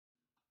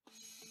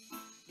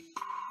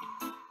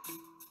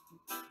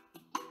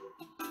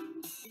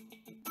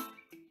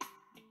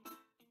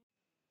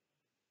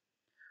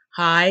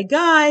Hi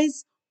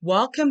guys,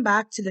 welcome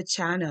back to the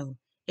channel.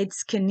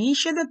 It's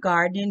Kanisha the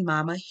Gardening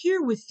Mama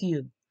here with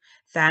you.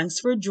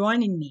 Thanks for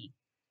joining me.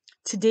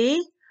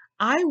 Today,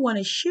 I want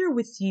to share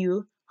with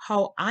you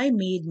how I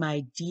made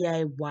my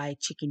DIY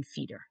chicken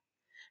feeder.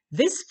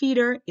 This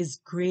feeder is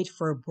great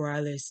for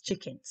broilers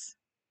chickens.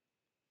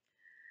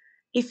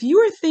 If you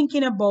are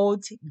thinking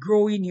about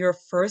growing your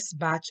first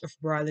batch of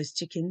broilers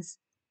chickens,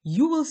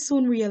 you will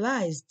soon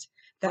realize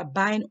that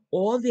buying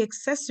all the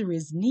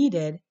accessories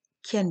needed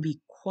can be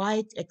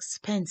quite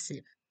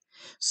expensive.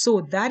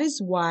 So that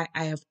is why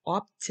I have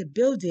opted to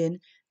build in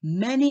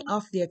many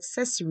of the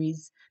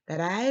accessories that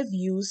I have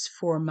used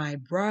for my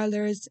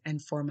broilers and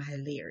for my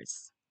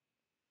layers.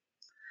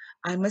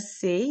 I must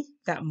say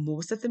that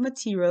most of the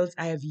materials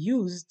I have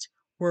used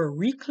were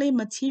reclaimed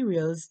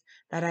materials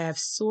that I have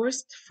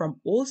sourced from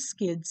old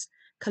skids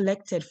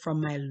collected from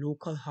my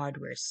local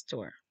hardware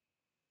store.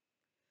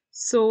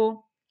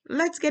 So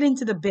let's get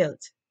into the build.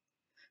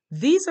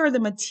 These are the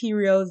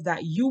materials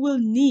that you will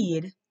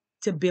need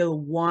to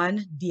build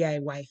one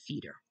DIY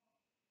feeder.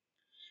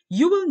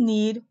 You will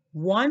need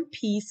one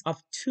piece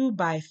of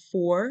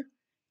 2x4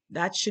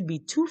 that should be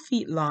 2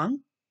 feet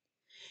long.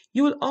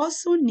 You will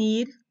also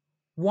need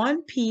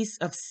one piece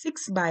of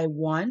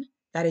 6x1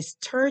 that is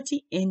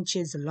 30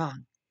 inches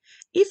long.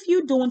 If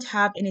you don't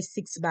have any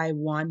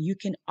 6x1, you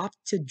can opt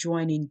to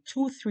join in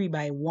 2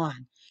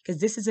 3x1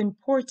 because this is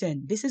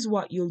important. This is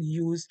what you'll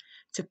use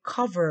to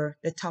cover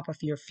the top of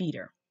your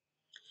feeder.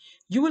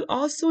 You will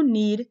also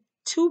need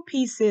two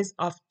pieces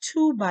of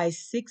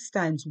 2x6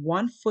 times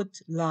 1 foot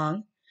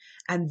long,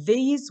 and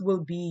these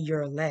will be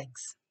your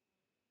legs.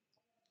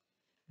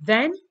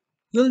 Then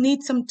you'll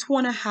need some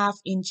 2.5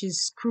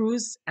 inches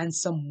screws and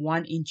some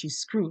 1 inch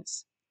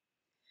screws.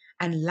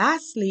 And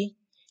lastly,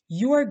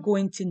 you are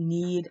going to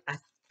need a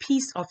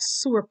piece of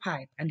sewer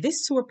pipe, and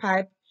this sewer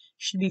pipe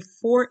should be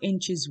 4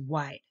 inches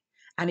wide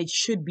and it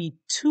should be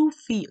 2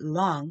 feet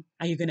long,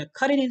 and you're going to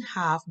cut it in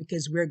half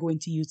because we're going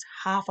to use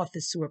half of the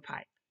sewer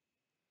pipe.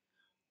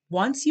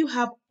 Once you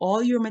have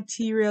all your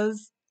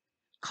materials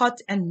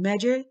cut and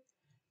measured,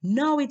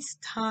 now it's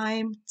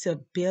time to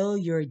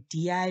build your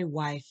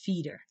DIY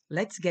feeder.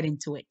 Let's get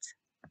into it.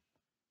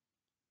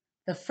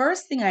 The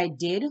first thing I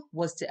did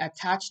was to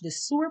attach the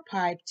sewer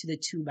pipe to the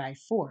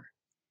 2x4.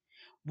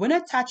 When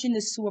attaching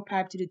the sewer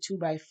pipe to the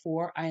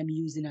 2x4, I am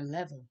using a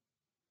level.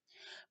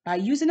 By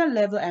using a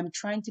level, I'm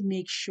trying to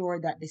make sure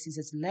that this is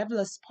as level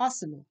as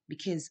possible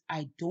because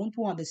I don't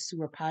want the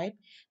sewer pipe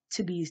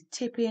to be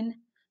tipping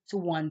to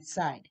one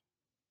side.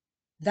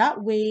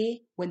 That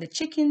way, when the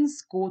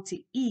chickens go to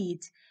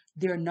eat,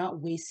 they're not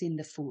wasting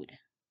the food,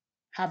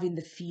 having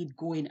the feed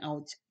going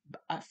out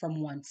from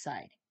one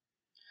side.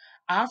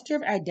 After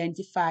I've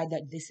identified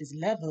that this is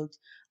leveled,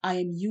 I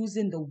am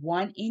using the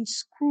 1 inch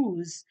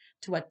screws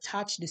to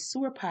attach the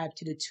sewer pipe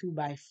to the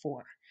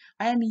 2x4.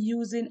 I am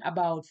using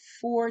about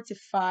 4 to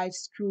 5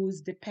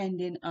 screws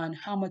depending on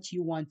how much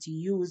you want to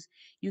use.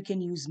 You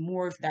can use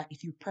more of that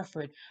if you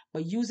prefer it,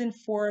 but using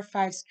 4 or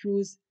 5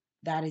 screws,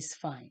 that is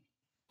fine.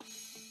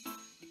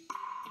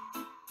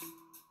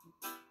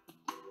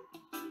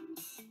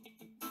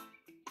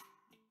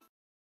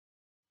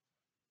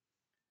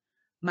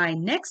 My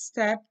next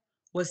step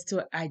was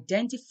to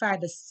identify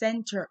the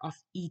center of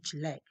each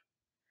leg.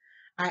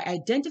 I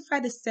identify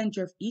the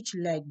center of each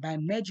leg by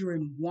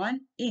measuring 1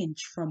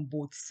 inch from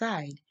both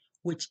sides,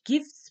 which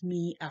gives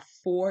me a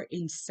 4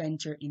 inch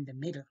center in the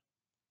middle.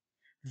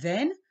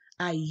 Then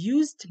I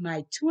used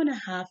my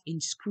 2.5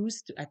 inch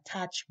screws to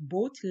attach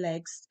both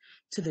legs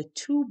to the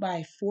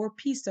 2x4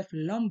 piece of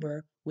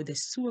lumber with a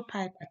sewer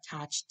pipe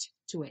attached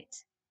to it.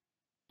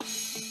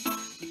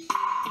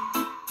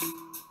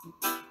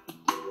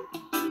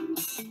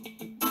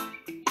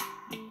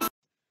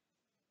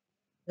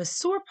 The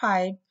sewer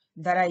pipe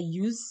that I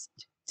used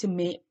to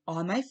make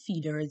all my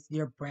feeders,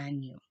 they're brand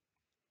new.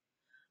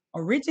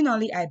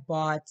 Originally, I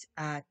bought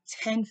a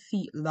 10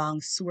 feet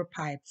long sewer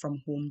pipe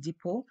from Home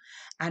Depot,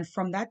 and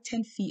from that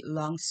 10 feet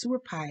long sewer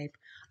pipe,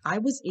 I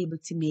was able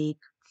to make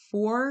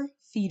 4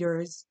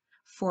 feeders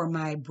for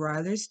my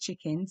broilers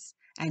chickens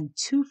and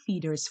 2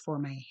 feeders for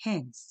my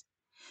hens.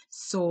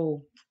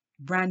 So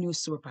brand new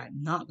sewer pipe,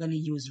 not going to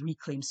use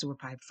reclaimed sewer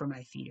pipe for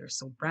my feeder.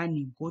 So brand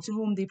new, go to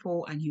Home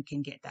Depot and you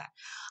can get that.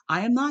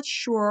 I am not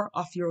sure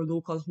of your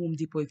local Home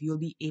Depot if you'll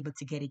be able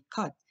to get it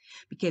cut,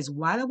 because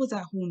while I was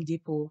at Home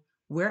Depot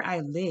where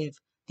I live,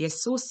 the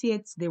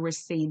associates, they were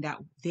saying that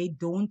they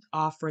don't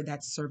offer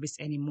that service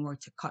anymore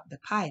to cut the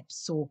pipe.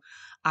 So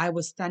I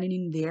was standing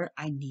in there,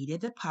 I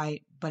needed the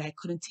pipe, but I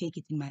couldn't take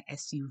it in my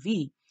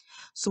SUV.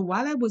 So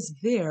while I was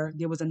there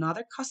was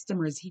another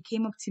customer. He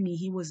came up to me.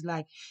 He was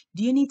like,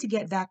 "Do you need to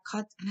get that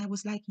cut?" And I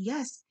was like,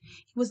 "Yes."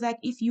 He was like,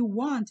 "If you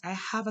want, I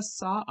have a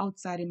saw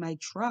outside in my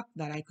truck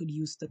that I could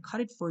use to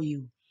cut it for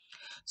you."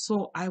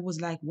 So I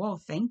was like, "Wow,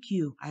 thank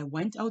you." I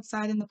went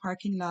outside in the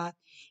parking lot.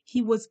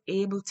 He was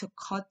able to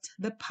cut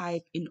the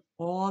pipe in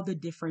all the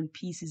different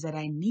pieces that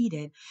I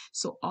needed.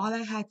 So all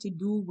I had to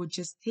do was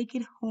just take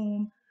it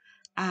home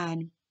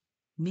and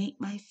make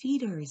my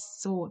feeders.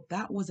 So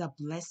that was a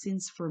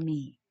blessing for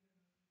me.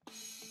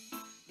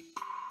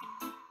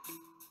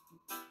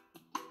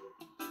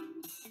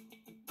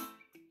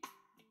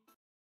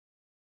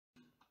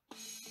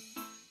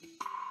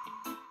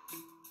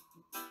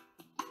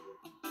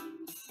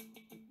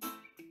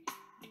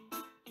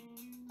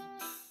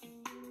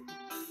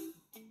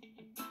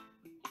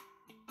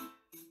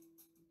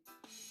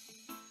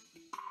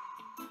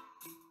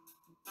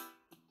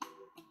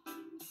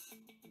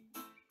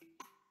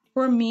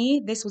 For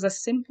me, this was a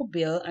simple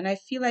build, and I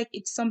feel like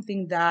it's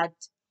something that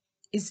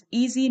is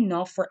easy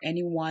enough for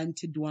anyone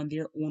to do on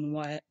their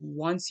own.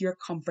 Once you're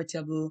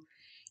comfortable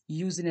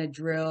using a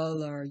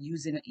drill or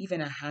using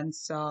even a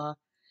handsaw,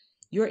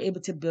 you're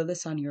able to build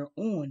this on your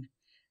own.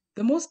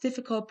 The most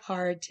difficult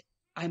part,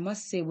 I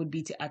must say, would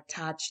be to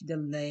attach the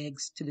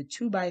legs to the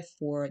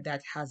 2x4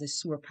 that has a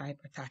sewer pipe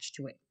attached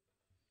to it.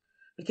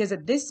 Because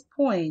at this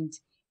point,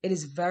 it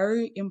is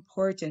very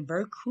important,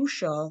 very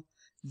crucial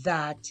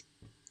that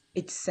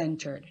it's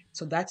centered.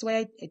 So that's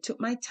why I took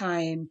my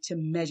time to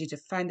measure to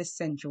find the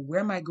center.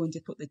 Where am I going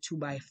to put the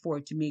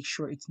 2x4 to make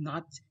sure it's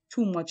not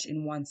too much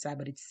in one side,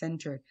 but it's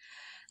centered?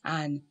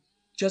 And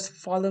just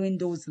following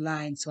those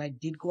lines. So I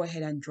did go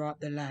ahead and drop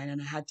the line,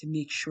 and I had to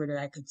make sure that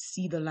I could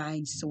see the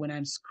lines. So when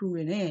I'm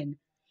screwing in,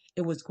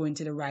 it was going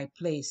to the right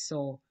place.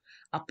 So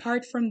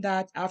apart from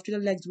that, after the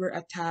legs were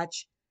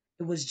attached,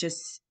 it was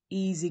just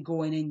easy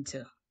going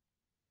into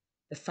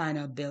the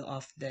final build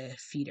of the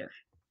feeder.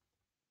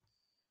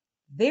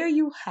 There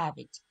you have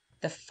it,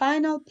 the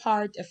final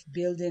part of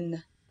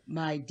building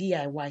my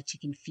DIY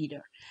chicken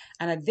feeder.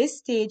 And at this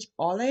stage,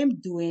 all I am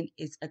doing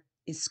is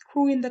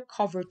screwing the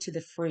cover to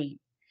the frame.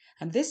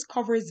 And this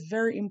cover is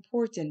very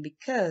important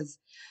because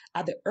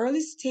at the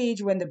early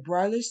stage when the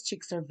broilers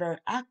chicks are very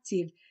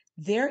active,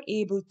 they're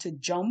able to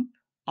jump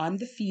on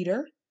the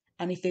feeder.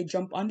 And if they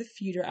jump on the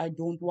feeder, I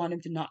don't want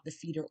them to knock the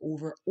feeder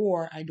over,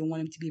 or I don't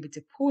want them to be able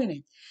to pull in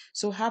it.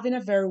 So having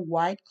a very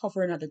wide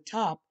covering at the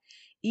top,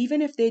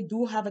 even if they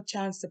do have a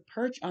chance to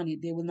perch on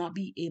it, they will not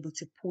be able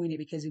to point it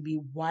because it'll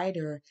be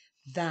wider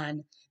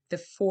than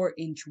the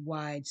 4-inch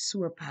wide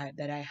sewer pipe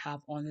that I have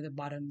on the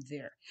bottom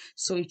there.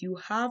 So if you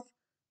have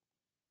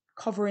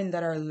covering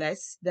that are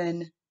less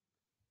than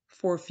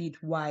 4 feet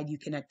wide, you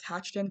can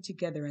attach them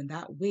together, and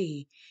that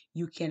way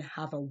you can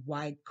have a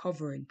wide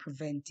covering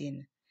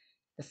preventing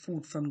the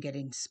food from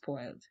getting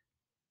spoiled.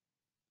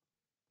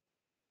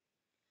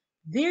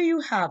 There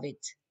you have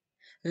it.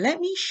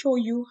 Let me show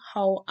you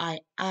how I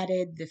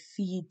added the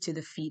feed to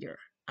the feeder.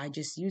 I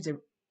just use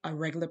a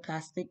regular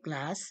plastic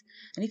glass,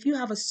 and if you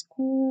have a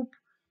scoop,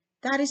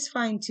 that is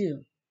fine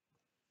too.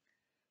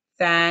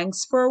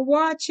 Thanks for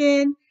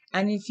watching,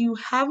 and if you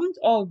haven't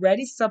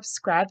already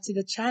subscribed to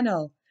the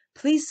channel,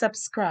 please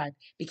subscribe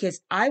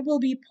because I will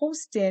be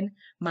posting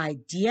my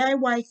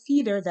DIY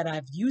feeder that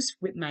I've used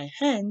with my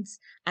hands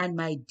and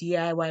my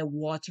DIY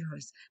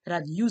waterers that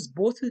I've used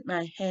both with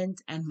my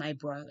hands and my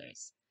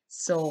broilers.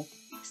 So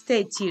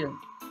stay tuned.